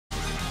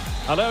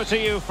Hello to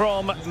you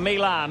from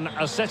Milan,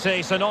 a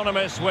city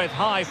synonymous with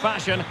high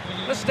fashion.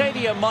 The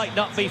stadium might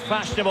not be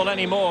fashionable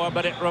anymore,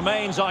 but it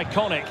remains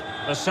iconic,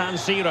 the San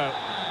Siro.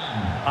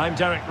 I'm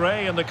Derek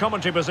Ray in the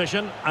commentary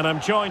position, and I'm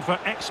joined for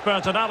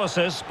expert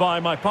analysis by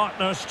my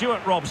partner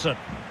Stuart Robson.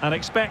 And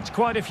expect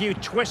quite a few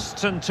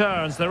twists and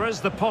turns. There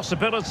is the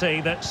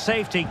possibility that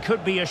safety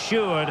could be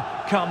assured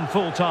come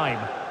full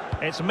time.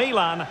 It's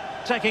Milan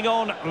taking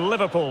on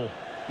Liverpool.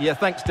 Yeah,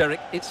 thanks,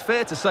 Derek. It's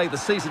fair to say the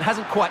season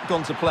hasn't quite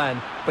gone to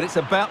plan, but it's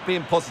about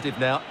being positive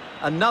now.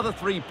 Another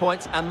 3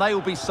 points and they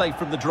will be safe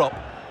from the drop.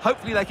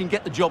 Hopefully they can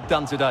get the job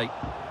done today.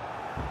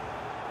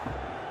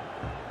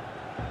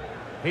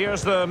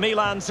 Here's the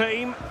Milan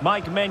team.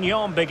 Mike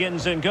Maignan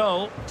begins in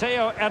goal.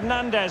 Theo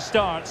Hernandez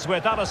starts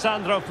with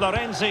Alessandro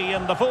Florenzi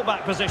in the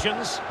fullback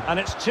positions. And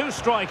it's two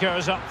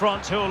strikers up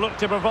front who will look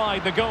to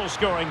provide the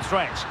goal-scoring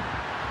threat.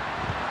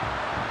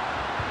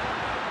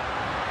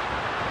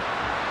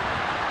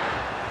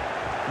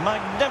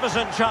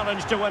 Magnificent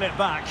challenge to win it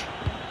back.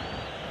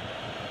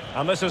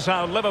 And this is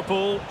how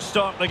Liverpool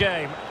start the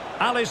game.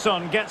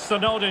 Alisson gets the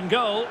nod in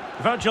goal.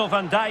 Virgil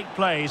van Dijk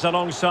plays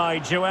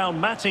alongside Joel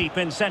Matip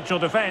in central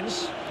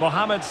defence.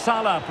 Mohamed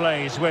Salah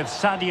plays with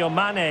Sadio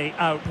Mane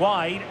out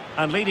wide.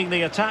 And leading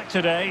the attack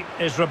today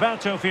is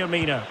Roberto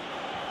Firmino.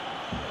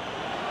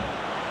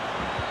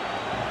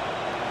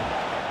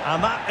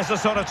 And that is the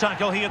sort of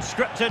tackle he had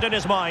scripted in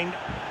his mind.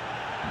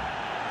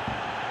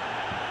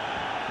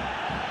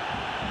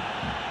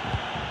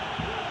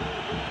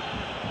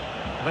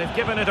 They've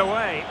given it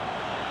away.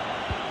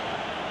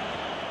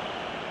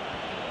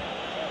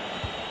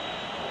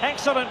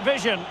 Excellent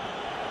vision.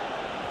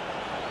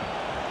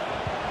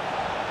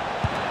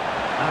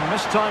 And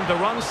mistimed the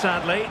run,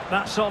 sadly.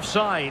 That's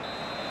offside.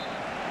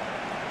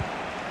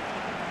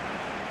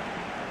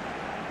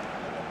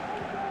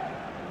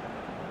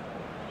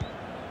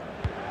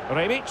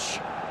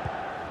 Rebic.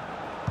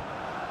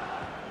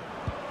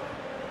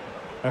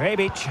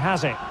 Rebic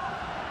has it.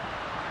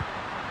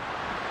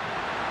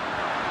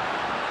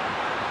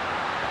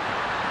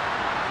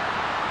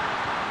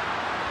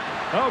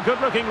 Oh,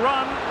 good-looking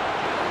run.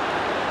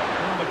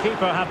 Well, the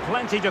keeper had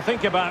plenty to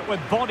think about with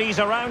bodies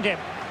around him.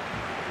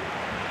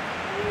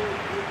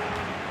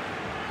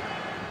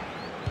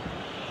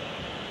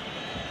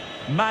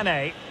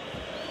 Mane.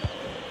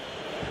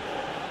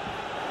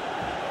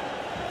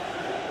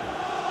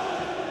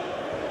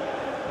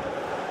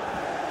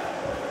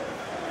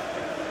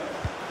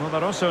 Well, the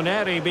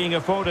Rossoneri being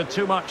afforded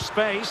too much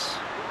space.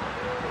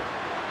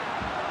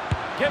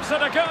 Gives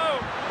it a go.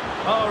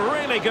 Oh,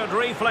 really good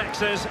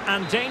reflexes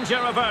and danger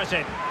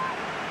averted.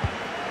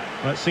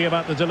 Let's see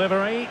about the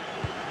delivery.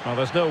 Well,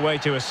 there's no way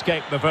to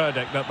escape the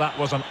verdict that that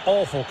was an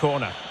awful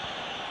corner.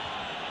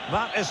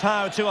 That is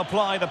how to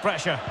apply the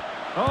pressure.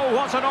 Oh,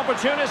 what an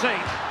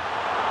opportunity.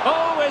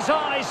 Oh, his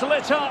eyes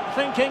lit up,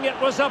 thinking it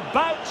was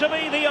about to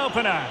be the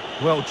opener.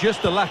 Well,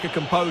 just the lack of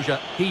composure.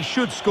 He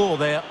should score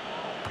there.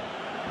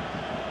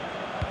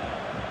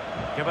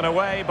 Given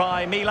away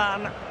by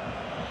Milan.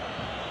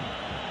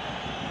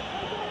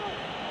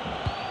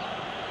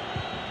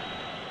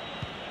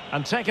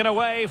 And taken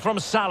away from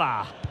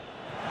Salah.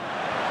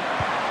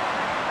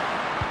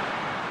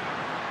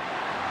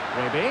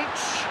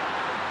 Rebic.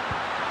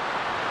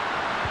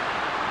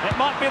 It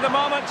might be the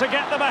moment to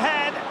get them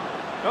ahead.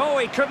 Oh,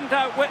 he couldn't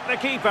outwit the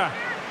keeper.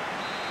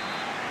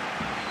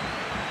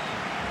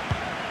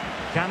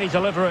 Can he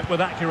deliver it with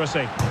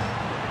accuracy?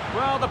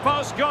 Well, the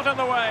post got in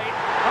the way.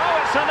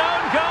 Oh, it's an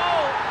own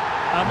goal.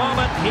 A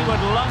moment he would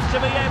love to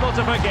be able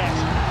to forget.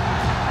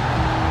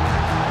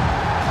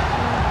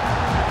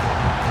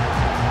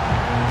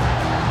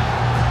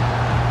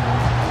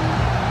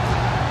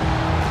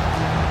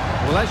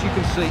 Well, as you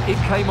can see, it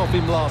came off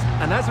him last,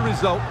 and as a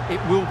result, it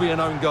will be an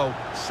own goal.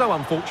 So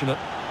unfortunate.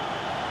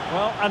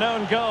 Well, an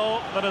own goal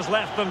that has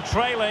left them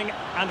trailing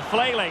and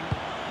flailing.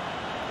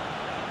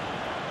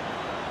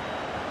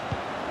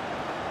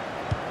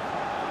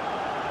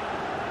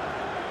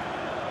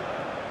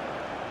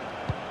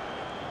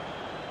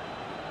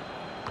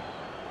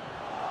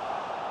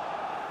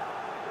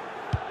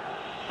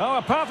 Oh,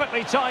 a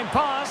perfectly timed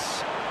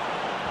pass.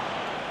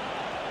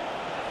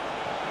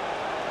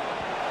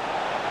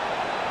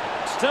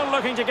 Still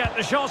looking to get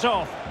the shot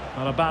off.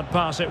 Not a bad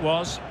pass it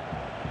was.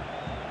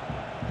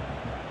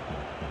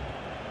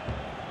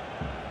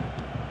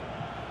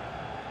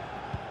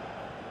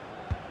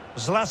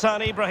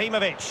 Zlatan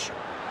Ibrahimovic.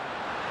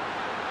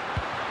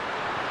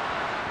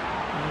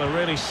 And a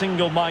really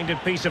single-minded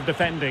piece of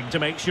defending to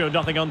make sure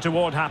nothing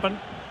untoward happened.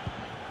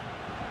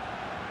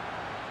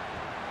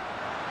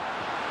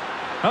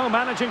 Oh,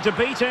 managing to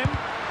beat him.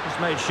 Just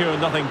made sure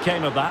nothing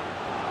came of that.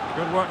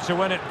 Good work to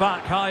win it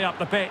back high up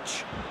the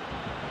pitch.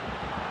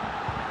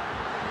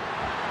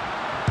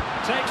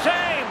 Takes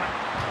aim.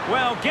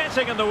 Well,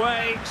 getting in the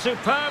way.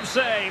 Superb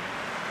save.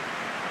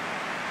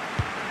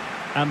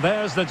 And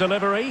there's the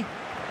delivery.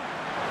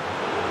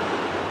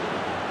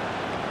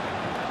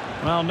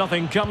 Well,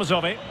 nothing comes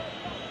of it.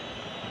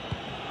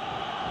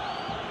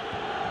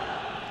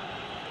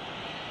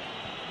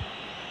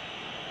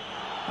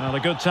 Well, a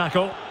good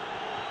tackle.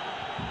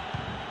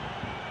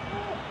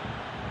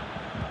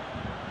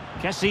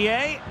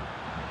 Kessié.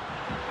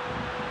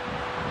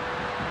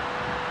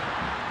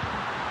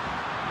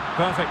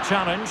 Perfect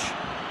challenge.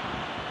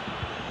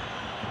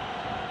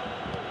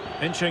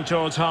 Inching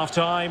towards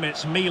half-time,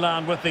 it's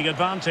Milan with the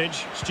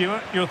advantage.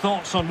 Stuart, your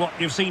thoughts on what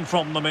you've seen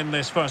from them in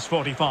this first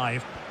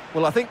 45?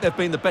 Well, I think they've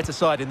been the better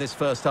side in this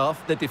first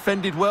half. They've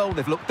defended well,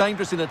 they've looked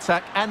dangerous in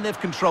attack, and they've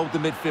controlled the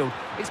midfield.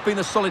 It's been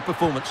a solid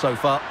performance so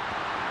far.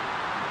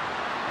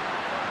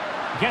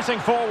 Getting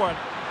forward.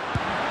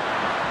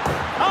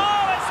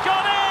 Oh, it's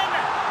gone in!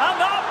 And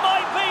that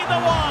might be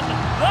the one!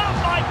 That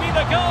might be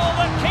the goal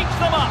that keeps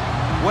them up!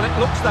 Well, it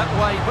looks that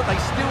way, but they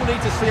still need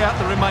to see out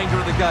the remainder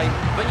of the game.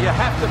 But you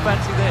have to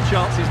fancy their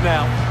chances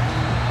now.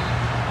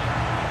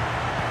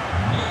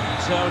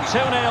 So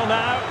 2-0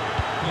 now.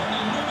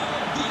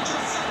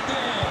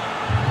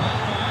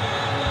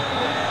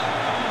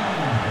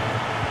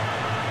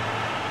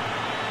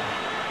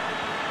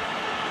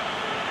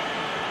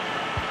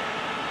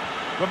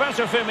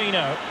 Roberto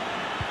Firmino.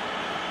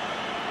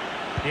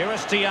 Here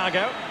is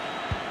Thiago.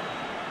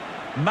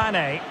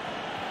 Mane.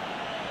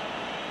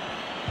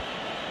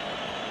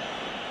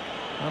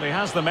 Well, he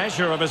has the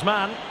measure of his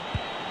man.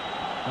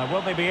 Now,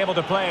 will they be able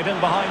to play it in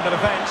behind the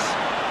defence?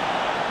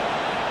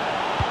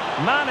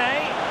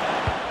 Mane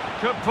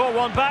could pull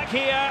one back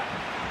here.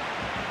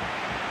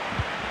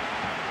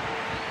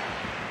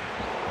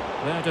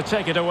 There to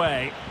take it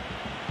away.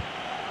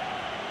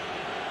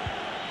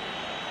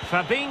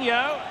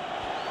 Fabinho.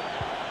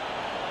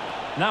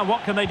 Now,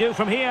 what can they do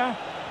from here?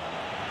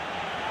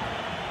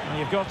 Well,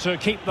 you've got to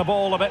keep the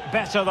ball a bit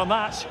better than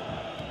that.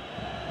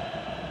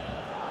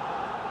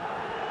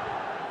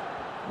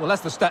 Well,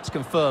 as the stats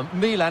confirm,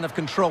 Milan have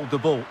controlled the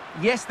ball.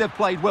 Yes, they've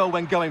played well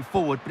when going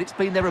forward, but it's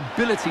been their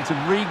ability to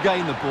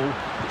regain the ball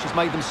which has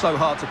made them so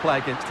hard to play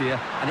against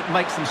here, and it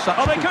makes them such...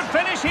 Oh, they could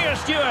finish here,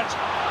 Stuart.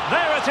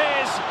 There it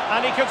is,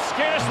 and he could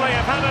scarcely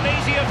have had an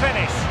easier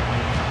finish.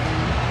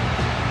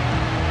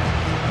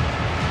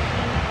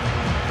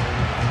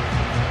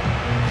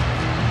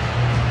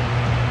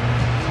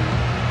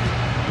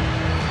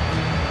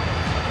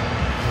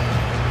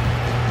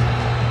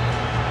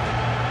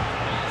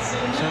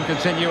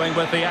 Continuing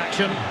with the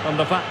action, and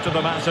the fact of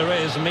the matter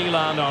is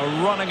Milan are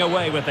running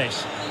away with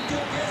this.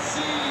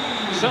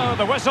 So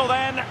the whistle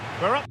then,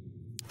 we're up.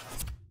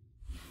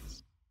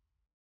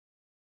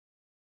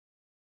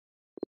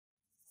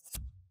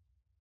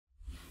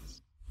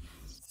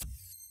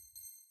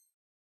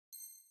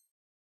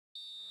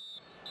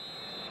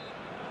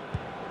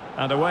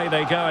 And away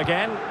they go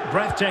again.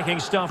 Breathtaking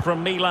stuff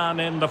from Milan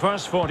in the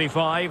first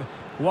 45.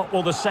 What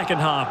will the second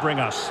half bring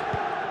us?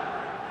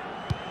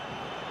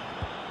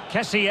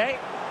 Kessié.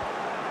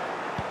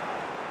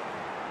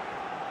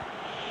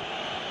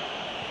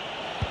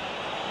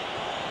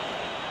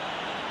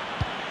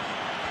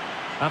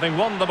 Having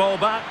won the ball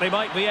back, they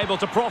might be able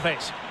to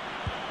profit.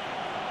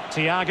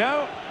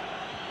 Thiago.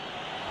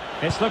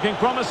 It's looking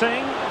promising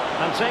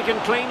and taken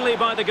cleanly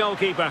by the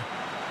goalkeeper.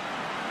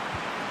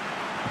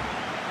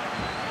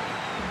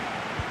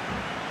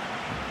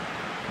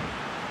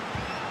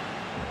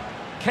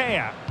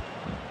 Kea.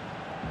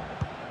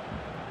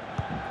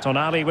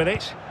 Tonali with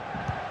it.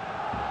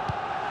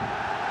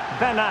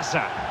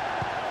 Benassa.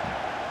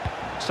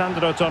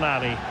 Sandro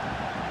Tonali.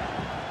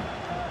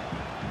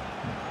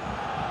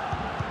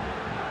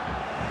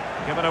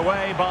 Given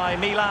away by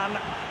Milan.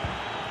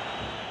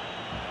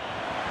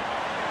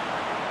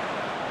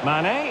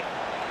 Mane.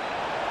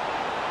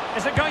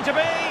 Is it going to be?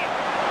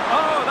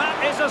 Oh,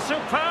 that is a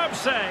superb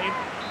save.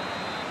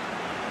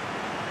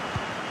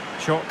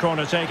 Short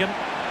corner taken.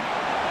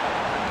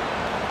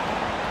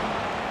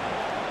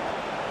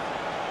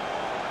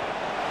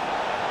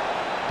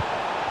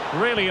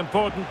 Really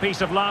important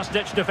piece of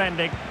last-ditch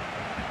defending.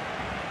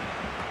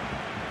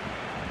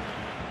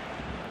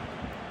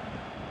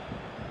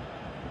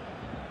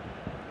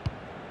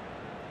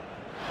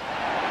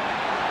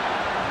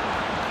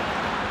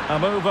 A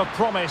move of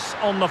promise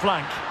on the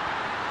flank.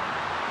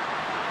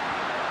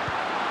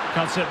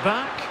 Cuts it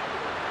back.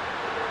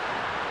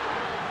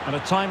 And a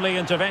timely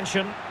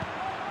intervention.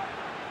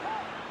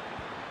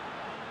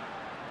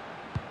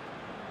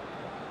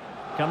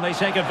 Can they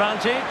take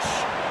advantage?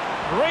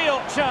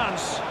 Real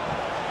chance.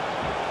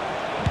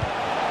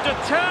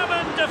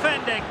 Determined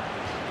defending.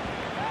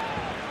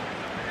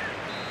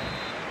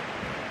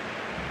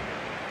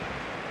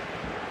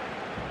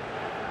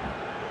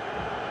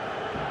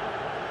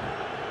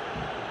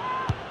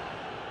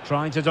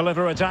 Trying to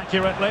deliver it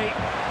accurately.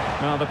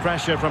 Now the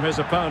pressure from his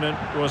opponent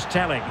was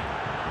telling.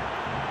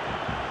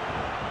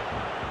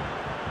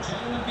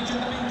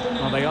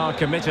 Well, they are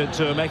committed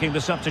to making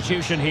the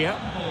substitution here.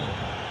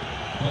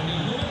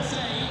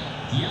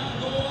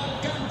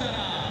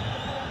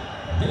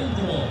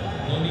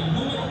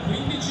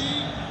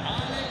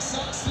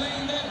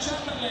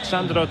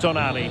 Sandro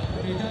Tonali.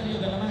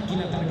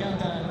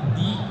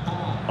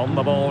 On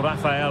the ball,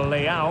 Rafael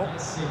Leao.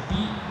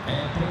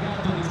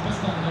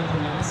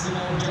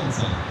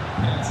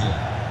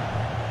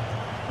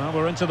 Well,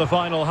 we're into the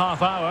final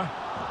half hour.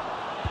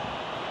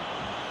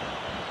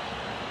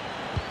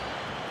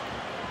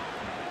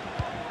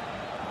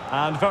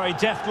 And very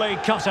deftly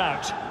cut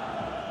out.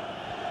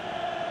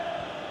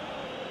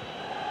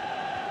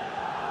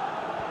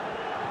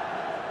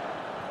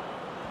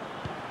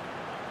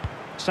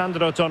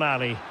 Sandro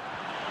Tonali.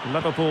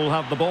 Liverpool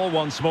have the ball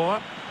once more.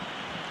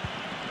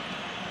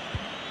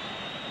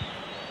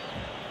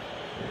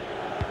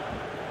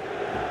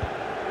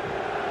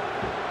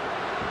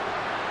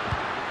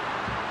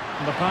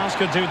 The pass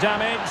could do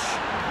damage.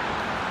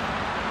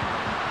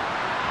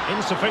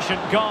 Insufficient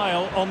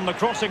guile on the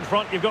crossing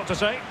front, you've got to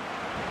say.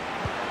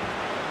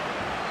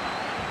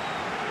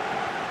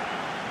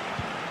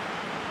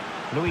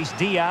 Luis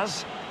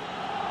Diaz.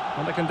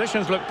 And the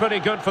conditions look pretty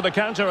good for the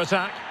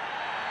counter-attack.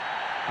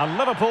 A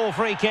Liverpool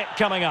free kick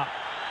coming up.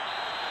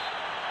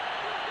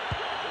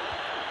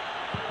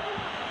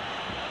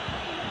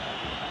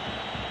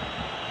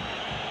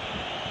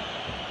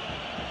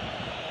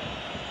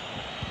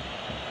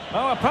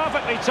 Oh, a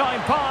perfectly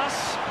timed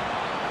pass.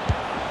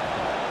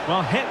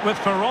 Well, hit with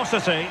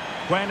ferocity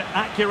when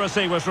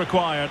accuracy was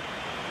required.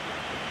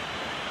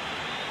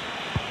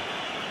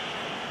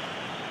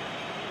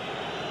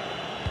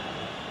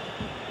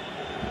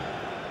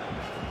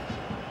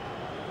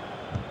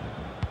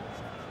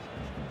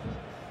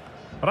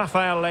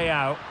 Rafael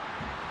Leao.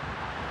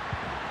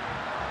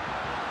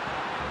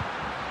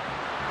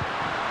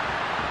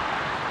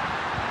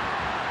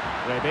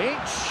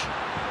 Rebic.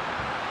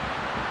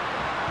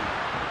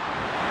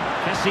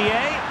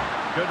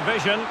 Kessié. Good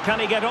vision. Can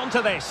he get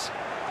onto this?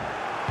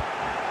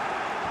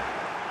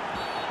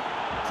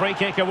 Free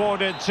kick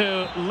awarded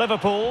to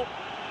Liverpool.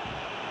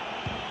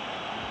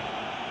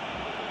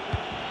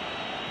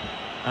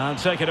 And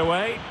take it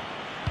away.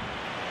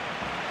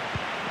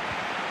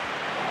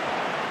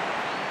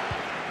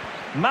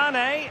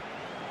 Mane.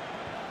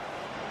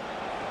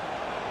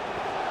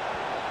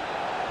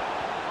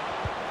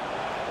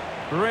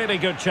 Really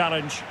good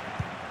challenge.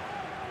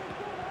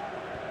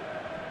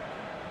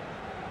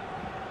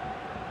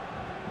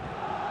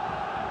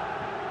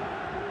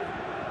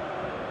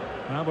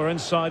 Now we're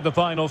inside the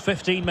final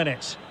 15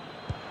 minutes.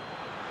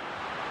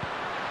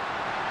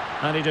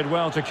 And he did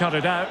well to cut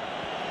it out.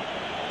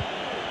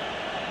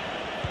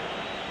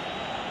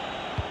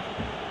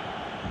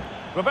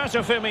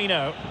 Roberto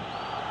Firmino.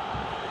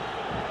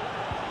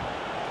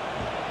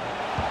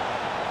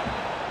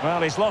 Well,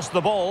 he's lost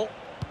the ball.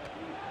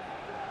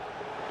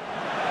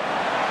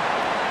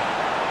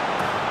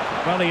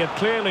 Well, he had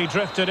clearly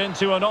drifted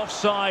into an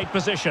offside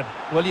position.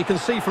 Well, you can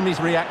see from his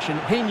reaction,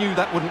 he knew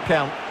that wouldn't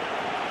count.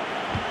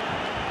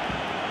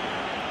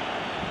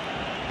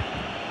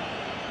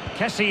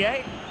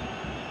 Kessié.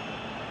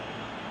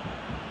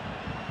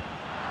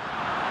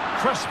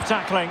 Crisp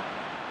tackling.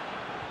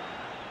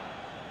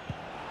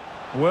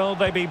 Will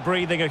they be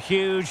breathing a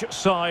huge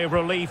sigh of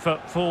relief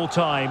at full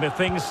time? If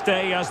things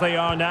stay as they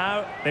are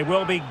now, they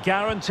will be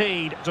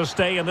guaranteed to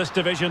stay in this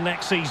division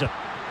next season.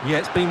 Yeah,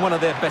 it's been one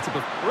of their better...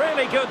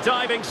 Really good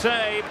diving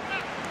save.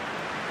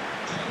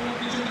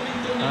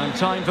 And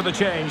time for the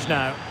change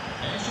now.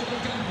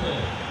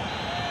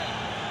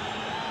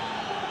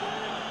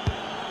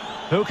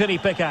 Who can he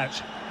pick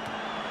out?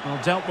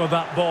 Well, dealt with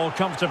that ball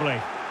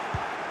comfortably.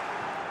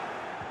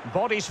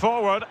 Bodies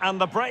forward and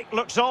the break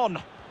looks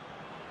on.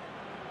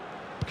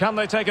 Can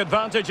they take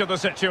advantage of the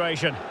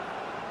situation?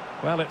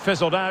 Well, it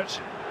fizzled out.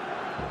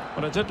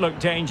 Well, it did look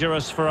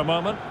dangerous for a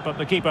moment, but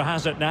the keeper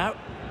has it now.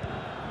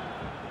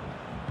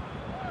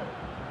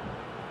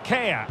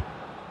 Kea.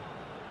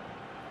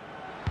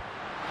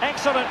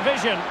 Excellent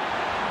vision.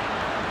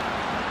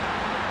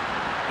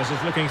 This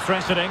is looking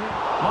threatening.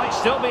 Might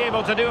still be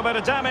able to do a bit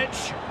of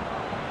damage.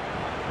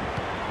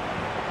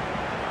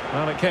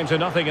 Well, it came to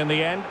nothing in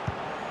the end.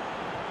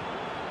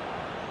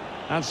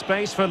 And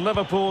space for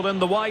Liverpool in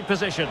the wide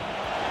position.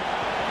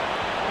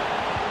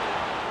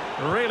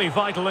 Really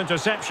vital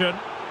interception.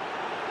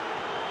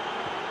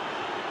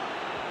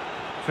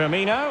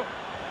 Firmino.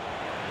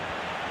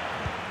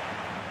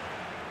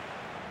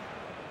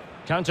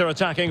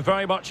 Counter-attacking,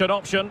 very much an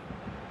option.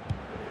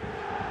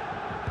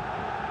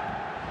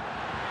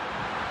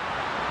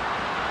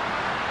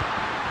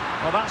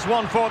 Well, that's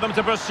one for them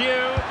to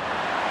pursue.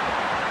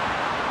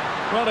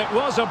 Well, it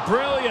was a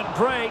brilliant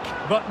break,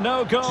 but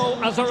no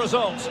goal as a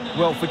result.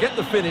 Well, forget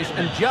the finish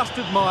and just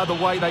admire the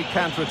way they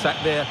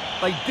counter-attack there.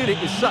 They did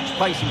it with such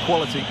pace and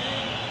quality.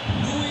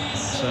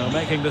 So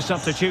making the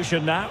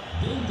substitution now.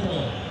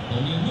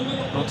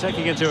 Well,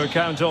 taking into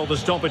account all the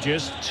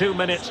stoppages, 2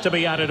 minutes to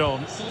be added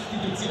on.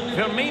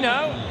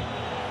 Firmino.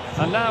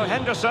 And now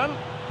Henderson.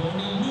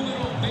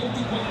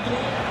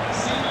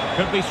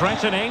 Could be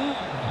threatening.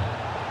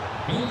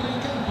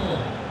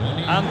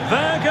 And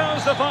there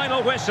goes the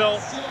final whistle.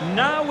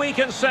 Now we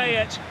can say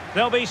it.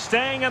 They'll be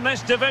staying in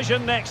this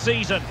division next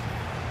season.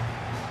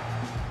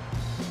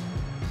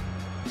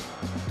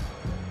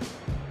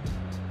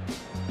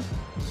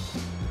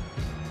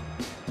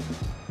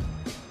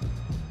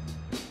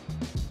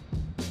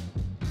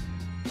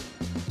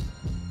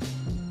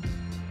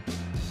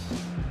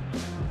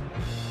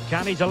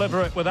 Can he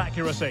deliver it with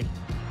accuracy?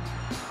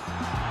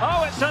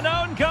 Oh, it's an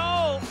own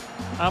goal!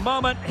 A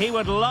moment he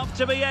would love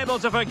to be able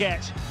to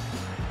forget.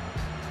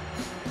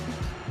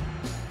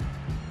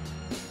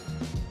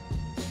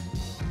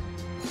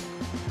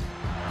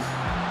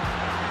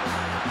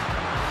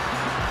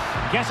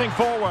 Getting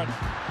forward.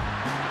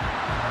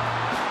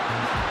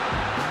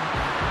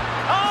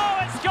 Oh,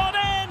 it's gone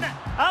in!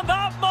 And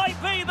that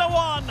might be the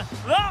one!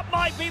 That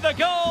might be the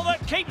goal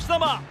that keeps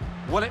them up.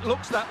 Well, it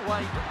looks that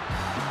way.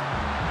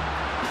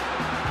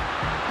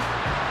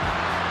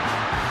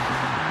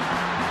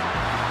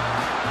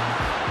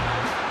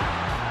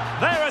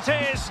 There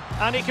it is,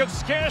 and he could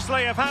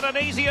scarcely have had an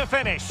easier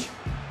finish.